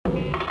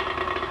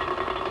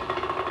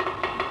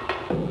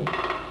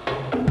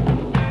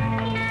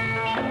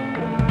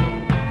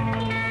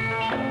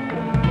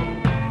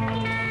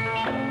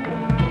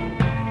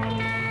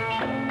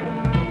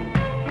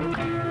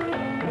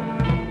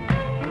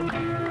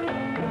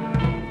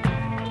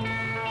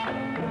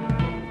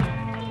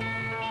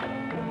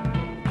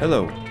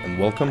Hello, and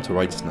welcome to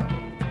Rights Now.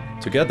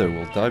 Together,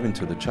 we'll dive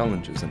into the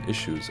challenges and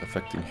issues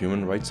affecting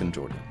human rights in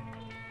Jordan.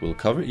 We'll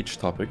cover each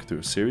topic through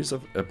a series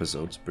of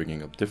episodes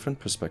bringing up different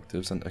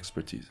perspectives and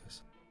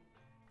expertises.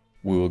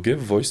 We will give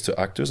voice to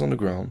actors on the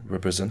ground,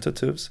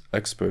 representatives,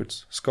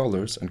 experts,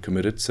 scholars, and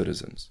committed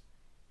citizens.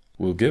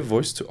 We'll give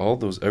voice to all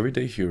those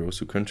everyday heroes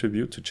who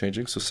contribute to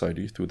changing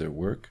society through their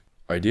work,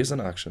 ideas,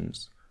 and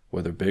actions,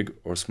 whether big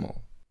or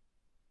small.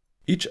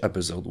 Each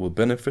episode will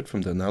benefit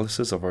from the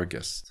analysis of our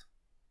guests.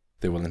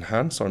 They will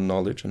enhance our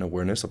knowledge and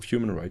awareness of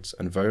human rights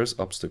and various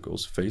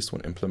obstacles faced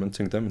when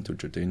implementing them into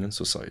Jordanian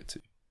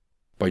society.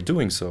 By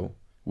doing so,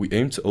 we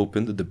aim to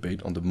open the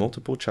debate on the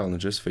multiple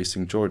challenges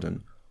facing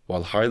Jordan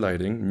while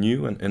highlighting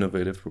new and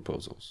innovative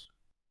proposals.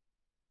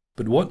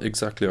 But what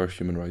exactly are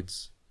human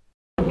rights?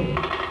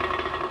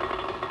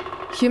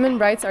 Human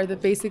rights are the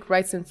basic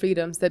rights and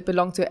freedoms that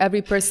belong to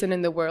every person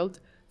in the world,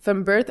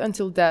 from birth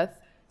until death,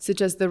 such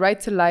as the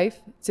right to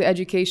life, to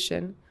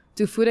education,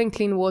 to food and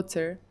clean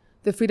water,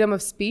 the freedom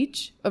of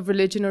speech, of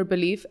religion or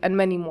belief, and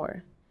many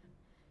more.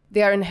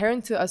 They are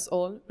inherent to us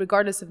all,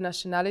 regardless of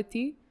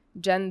nationality,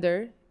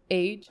 gender,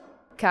 age,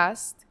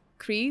 caste,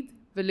 creed,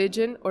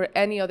 religion, or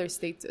any other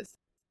status.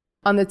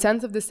 On the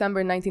 10th of December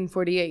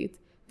 1948,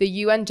 the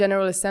UN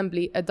General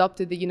Assembly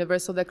adopted the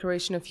Universal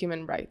Declaration of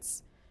Human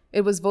Rights.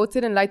 It was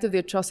voted in light of the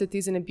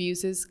atrocities and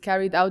abuses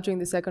carried out during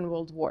the Second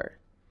World War.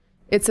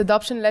 Its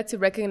adoption led to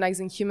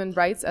recognizing human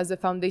rights as the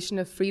foundation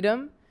of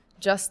freedom,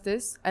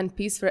 justice, and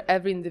peace for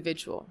every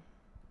individual.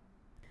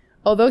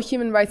 Although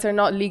human rights are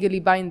not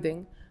legally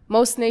binding,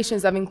 most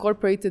nations have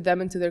incorporated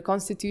them into their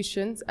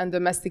constitutions and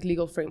domestic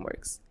legal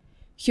frameworks.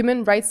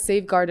 Human rights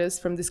safeguard us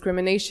from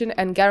discrimination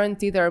and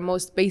guarantee that our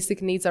most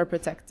basic needs are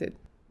protected.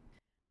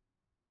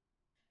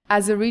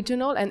 As a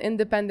regional and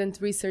independent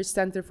research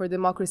center for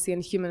democracy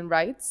and human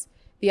rights,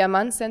 the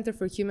Amman Center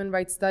for Human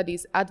Rights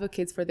Studies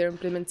advocates for their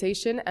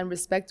implementation and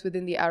respect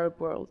within the Arab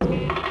world.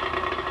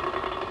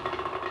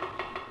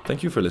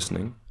 Thank you for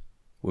listening.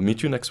 We'll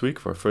meet you next week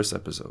for our first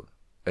episode.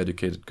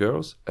 Educated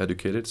Girls,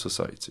 Educated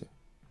Society.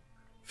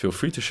 Feel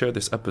free to share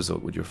this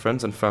episode with your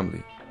friends and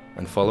family,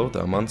 and follow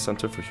the Amman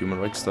Center for Human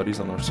Rights Studies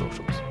on our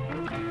socials.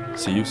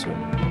 See you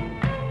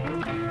soon.